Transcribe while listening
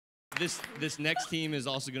this next team is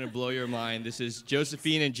also going to blow your mind. This is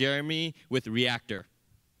Josephine and Jeremy with reACTor.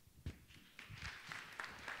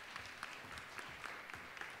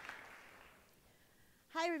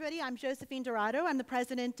 Hi, everybody. I'm Josephine Dorado. I'm the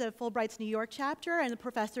president of Fulbright's New York chapter and a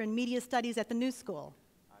professor in media studies at the New School.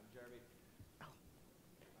 I'm Jeremy. Oh.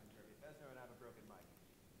 I'm Jeremy Besner, and I have a broken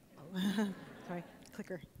mic. Oh. Sorry,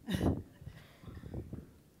 clicker.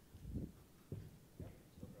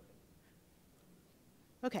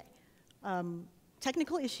 Okay.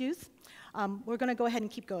 Technical issues. We're going to go ahead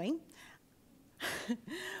and keep going.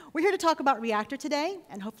 We're here to talk about reACTor today,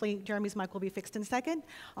 and hopefully Jeremy's mic will be fixed in a second,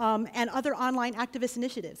 and other online activist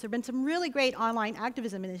initiatives. There have been some really great online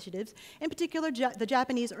activism initiatives, in particular the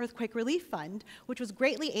Japanese Earthquake Relief Fund, which was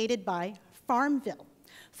greatly aided by Farmville.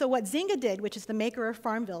 So what Zynga did, which is the maker of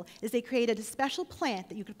Farmville, is they created a special plant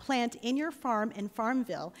that you could plant in your farm in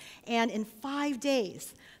Farmville, and in 5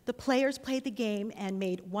 days, the players played the game and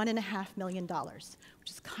made $1.5 million, which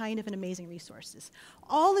is kind of an amazing resource.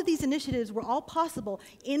 All of these initiatives were all possible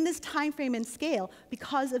in this time frame and scale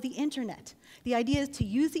because of the internet. The idea is to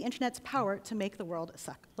use the internet's power to make the world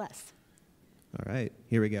suck less. All right,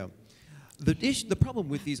 here we go. The problem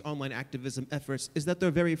with these online activism efforts is that they're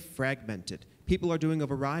very fragmented. People are doing a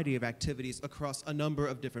variety of activities across a number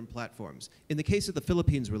of different platforms. In the case of the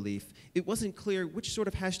Philippines relief, it wasn't clear which sort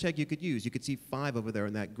of hashtag you could use. You could see 5 over there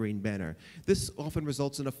in that green banner. This often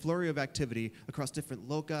results in a flurry of activity across different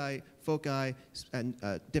loci, foci, and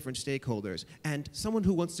different stakeholders. And someone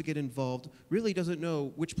who wants to get involved really doesn't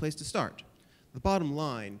know which place to start. The bottom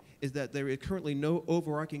line is that there is currently no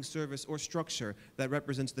overarching service or structure that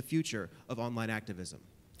represents the future of online activism.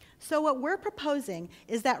 So what we're proposing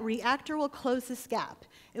is that reACTor will close this gap.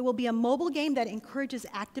 It will be a mobile game that encourages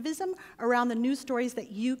activism around the news stories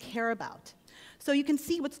that you care about. So you can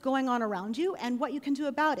see what's going on around you and what you can do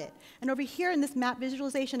about it. And over here in this map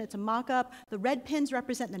visualization, it's a mock-up. The red pins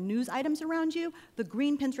represent the news items around you. The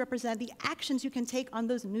green pins represent the actions you can take on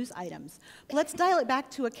those news items. But let's dial it back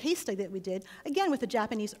to a case study that we did, again with the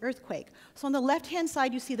Japanese earthquake. So on the left-hand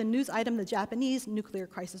side, you see the news item, the Japanese nuclear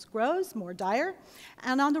crisis grows, more dire.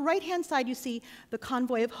 And on the right-hand side, you see the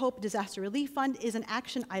Convoy of Hope Disaster Relief Fund is an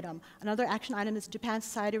action item. Another action item is Japan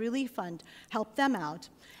Society Relief Fund. Help them out.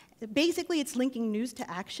 Basically, it's linking news to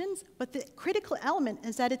actions, but the critical element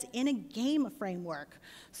is that it's in a game framework.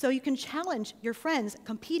 So you can challenge your friends,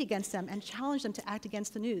 compete against them, and challenge them to act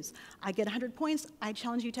against the news. I get 100 points, I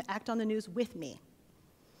challenge you to act on the news with me.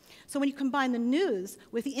 So when you combine the news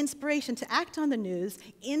with the inspiration to act on the news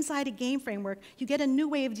inside a game framework, you get a new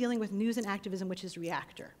way of dealing with news and activism, which is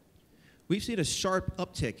reACTor. We've seen a sharp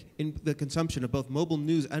uptick in the consumption of both mobile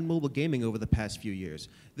news and mobile gaming over the past few years.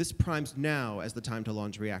 This primes now as the time to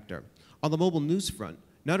launch reACTor. On the mobile news front,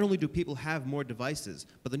 not only do people have more devices,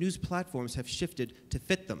 but the news platforms have shifted to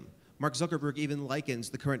fit them. Mark Zuckerberg even likens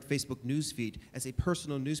the current Facebook newsfeed as a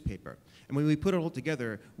personal newspaper. And when we put it all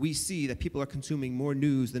together, we see that people are consuming more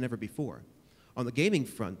news than ever before. On the gaming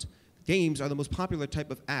front, games are the most popular type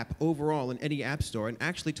of app overall in any app store and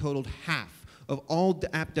actually totaled half of all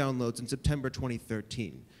the app downloads in September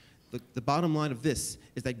 2013. The bottom line of this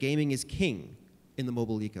is that gaming is king in the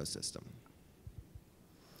mobile ecosystem.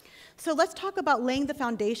 So let's talk about laying the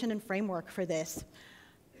foundation and framework for this.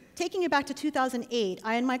 Taking it back to 2008,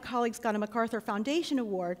 I and my colleagues got a MacArthur Foundation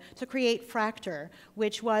Award to create reACTor,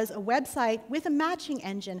 which was a website with a matching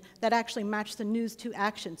engine that actually matched the news to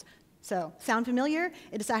actions. So, sound familiar?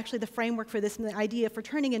 It is actually the framework for this, and the idea for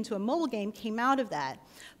turning into a mobile game came out of that.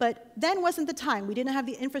 But then wasn't the time. We didn't have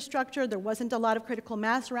the infrastructure. There wasn't a lot of critical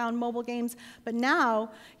mass around mobile games. But now,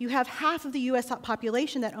 you have half of the US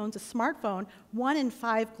population that owns a smartphone, 1 in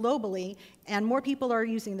 5 globally, and more people are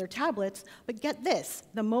using their tablets. But get this,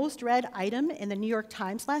 the most read item in the New York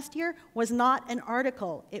Times last year was not an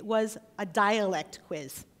article. It was a dialect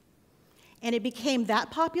quiz. And it became that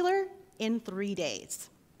popular in 3 days.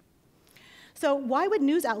 So why would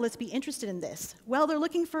news outlets be interested in this? Well, they're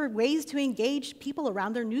looking for ways to engage people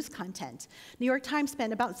around their news content. New York Times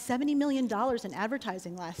spent about $70 million in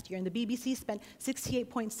advertising last year, and the BBC spent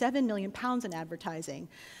 £68.7 million in advertising.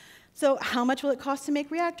 So how much will it cost to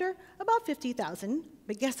make reACTor? About $50,000.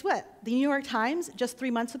 But guess what? The New York Times, just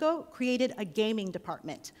 3 months ago, created a gaming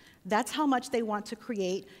department. That's how much they want to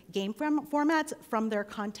create game formats from their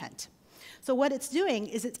content. So what it's doing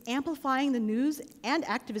is it's amplifying the news and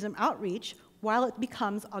activism outreach while it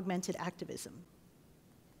becomes augmented activism.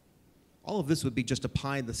 All of this would be just a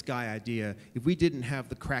pie-in-the-sky idea if we didn't have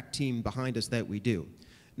the crack team behind us that we do.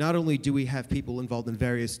 Not only do we have people involved in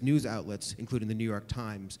various news outlets, including the New York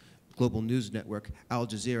Times, Global News Network, Al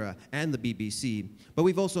Jazeera, and the BBC, but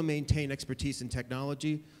we've also maintained expertise in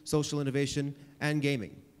technology, social innovation, and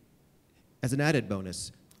gaming. As an added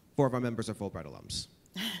bonus, 4 of our members are Fulbright alums.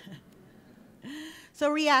 So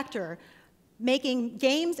reACTor, making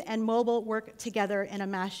games and mobile work together in a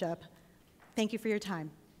mashup. Thank you for your time.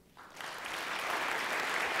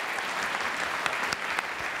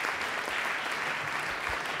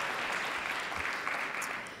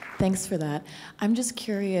 Thanks for that. I'm just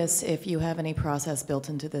curious if you have any process built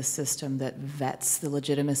into this system that vets the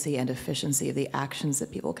legitimacy and efficiency of the actions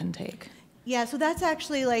that people can take. Yeah, so that's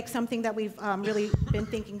actually like something that we've really been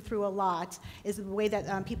thinking through a lot, is the way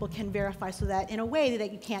that people can verify, so that in a way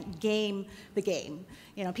that you can't game the game.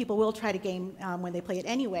 You know, people will try to game when they play it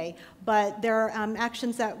anyway, but there are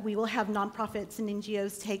actions that we will have nonprofits and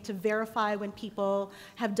NGOs take to verify when people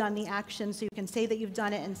have done the action, so you can say that you've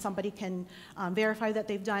done it and somebody can verify that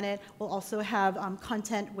they've done it. We'll also have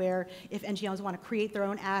content where if NGOs want to create their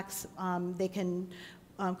own acts, they can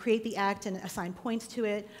create the act and assign points to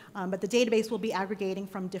it, but the database will be aggregating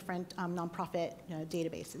from different nonprofit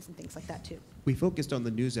databases and things like that too. We focused on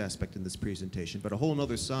the news aspect in this presentation, but a whole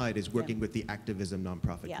other side is working with the activism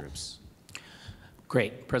nonprofit groups.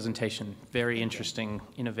 Great presentation. Very interesting,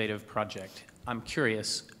 innovative project. I'm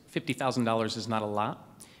curious, $50,000 is not a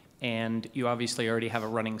lot, and you obviously already have a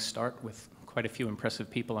running start with quite a few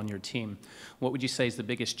impressive people on your team. What would you say is the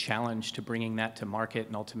biggest challenge to bringing that to market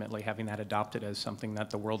and ultimately having that adopted as something that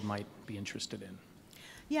the world might be interested in?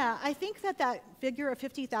 Yeah, I think that that figure of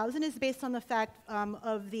 50,000 is based on the fact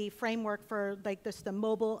of the framework for like the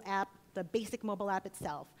mobile app, the basic mobile app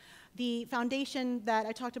itself. The foundation that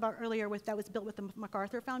I talked about earlier that was built with the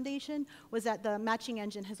MacArthur Foundation was that the matching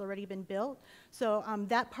engine has already been built. So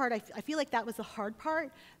that part, I feel like that was the hard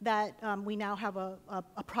part that we now have a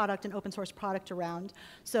product, an open source product around.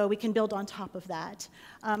 So we can build on top of that.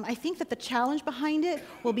 I think that the challenge behind it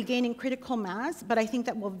will be gaining critical mass, but I think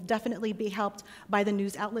that will definitely be helped by the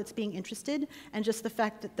news outlets being interested. And just the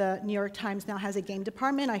fact that the New York Times now has a game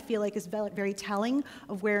department, I feel like is very telling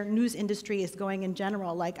of where news industry is going in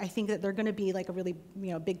general. Like, I think that they're going to be like a really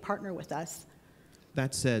big partner with us.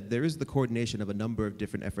 That said, there is the coordination of a number of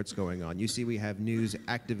different efforts going on. You see we have news,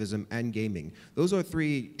 activism, and gaming. Those are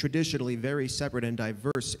 3 traditionally very separate and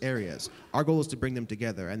diverse areas. Our goal is to bring them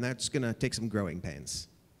together, and that's going to take some growing pains.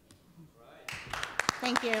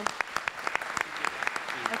 Thank you.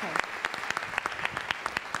 Okay.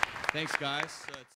 Thanks, guys.